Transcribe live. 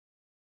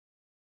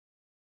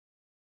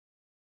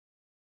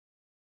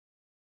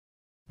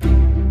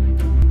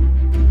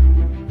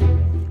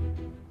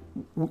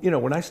you know,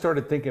 when I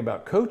started thinking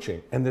about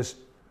coaching and this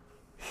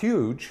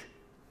huge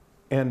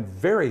and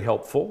very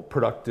helpful,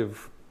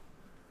 productive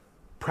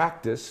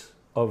practice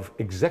of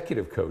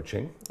executive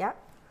coaching. Yeah.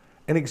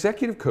 And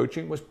executive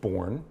coaching was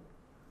born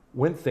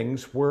when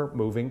things were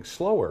moving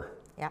slower.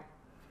 Yeah.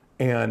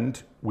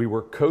 And we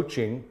were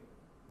coaching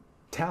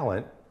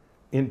talent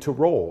into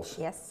roles.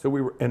 Yes. So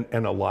we were,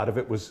 and a lot of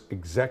it was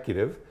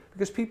executive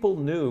because people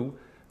knew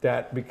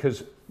that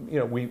because, you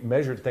know, we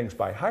measured things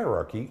by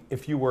hierarchy.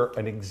 If you were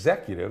an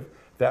executive,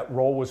 that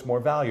role was more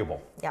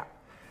valuable. Yeah.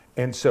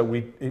 And so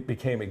it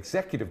became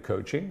executive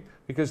coaching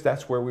because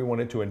that's where we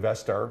wanted to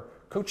invest our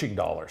coaching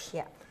dollars.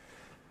 Yeah.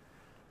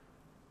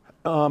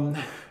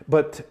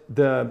 But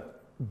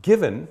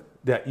given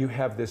that you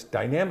have this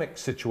dynamic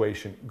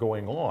situation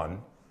going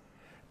on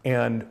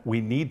and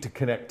we need to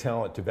connect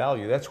talent to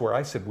value, that's where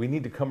I said we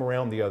need to come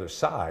around the other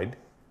side.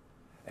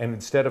 And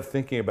instead of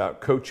thinking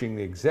about coaching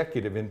the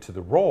executive into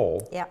the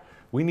role, yeah.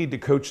 we need to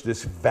coach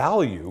this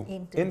value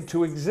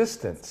into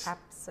existence.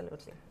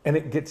 Absolutely.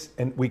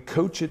 And we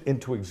coach it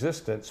into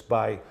existence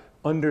by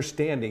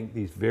understanding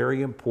these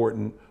very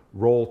important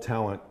role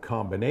talent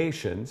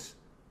combinations,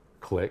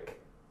 click,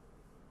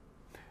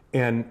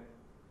 and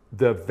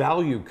the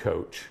value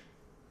coach,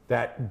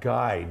 that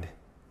guide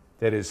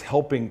that is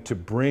helping to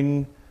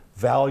bring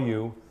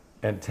value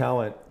and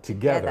talent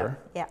together.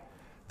 Yeah.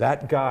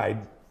 That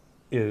guide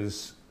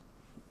is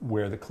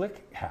where the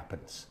click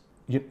happens.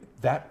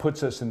 That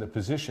puts us in the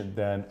position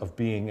then of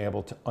being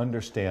able to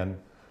understand,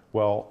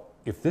 well,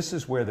 if this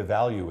is where the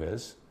value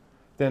is,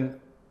 then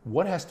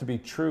what has to be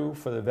true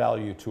for the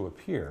value to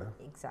appear?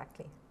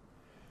 Exactly.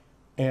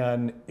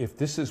 And if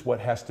this is what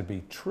has to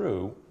be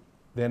true,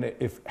 then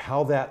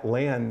how that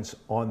lands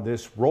on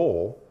this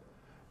role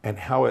and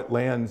how it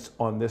lands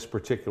on this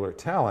particular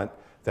talent,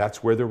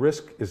 that's where the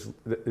risk is.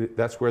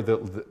 That's where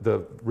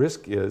the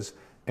risk is,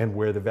 and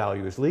where the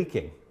value is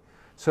leaking.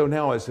 So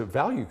now, as a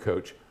value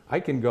coach, I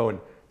can go and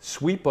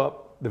sweep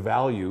up the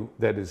value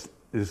that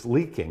is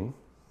leaking,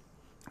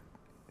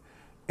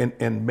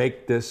 and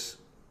make this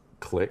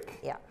click.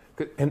 Yeah.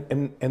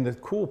 And the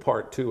cool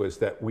part too is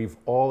that we've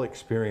all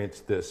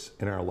experienced this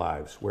in our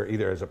lives, where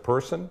either as a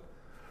person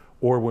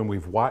or when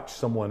we've watched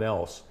someone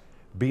else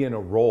be in a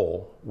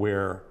role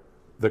where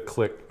the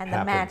click and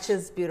happens. The match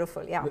is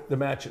beautiful, yeah. The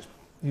match is,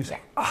 you say,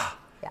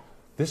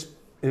 this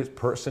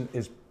person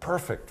is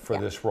perfect for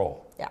this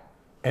role. Yeah.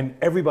 And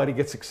everybody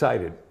gets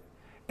excited.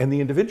 And the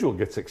individual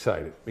gets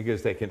excited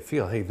because they can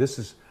feel, hey,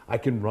 I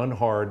can run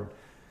hard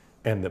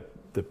and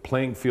the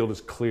playing field is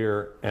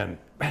clear and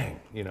bang,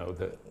 you know,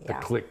 the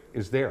click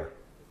is there.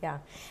 Yeah,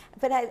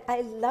 but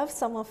I love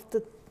some of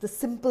the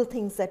simple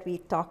things that we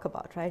talk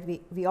about, right?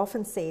 We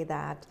often say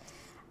that,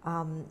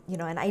 you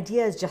know, an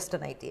idea is just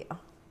an idea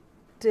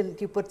till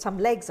you put some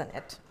legs on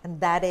it. And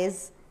that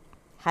is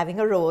having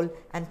a role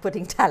and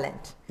putting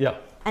talent. Yeah.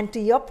 And to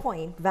your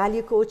point,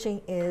 value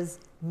coaching is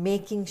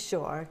making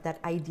sure that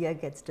idea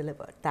gets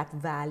delivered, that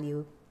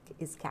value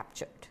is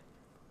captured,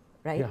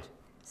 right? Yeah.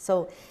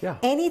 So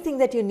anything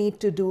that you need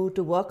to do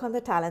to work on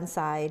the talent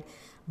side,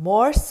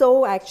 more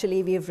so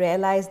actually we've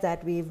realized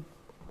that we've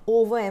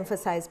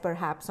overemphasized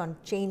perhaps on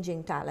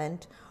changing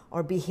talent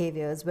or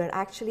behaviors, where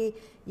actually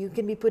you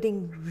can be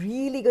putting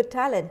really good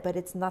talent, but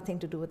it's nothing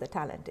to do with the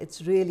talent.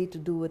 It's really to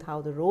do with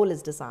how the role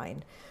is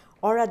designed.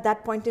 Or at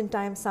that point in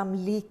time,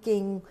 some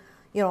leaking,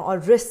 you know, or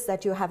risks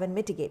that you haven't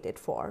mitigated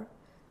for.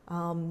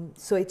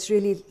 So it's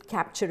really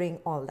capturing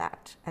all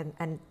that.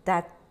 And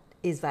that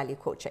is value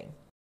coaching.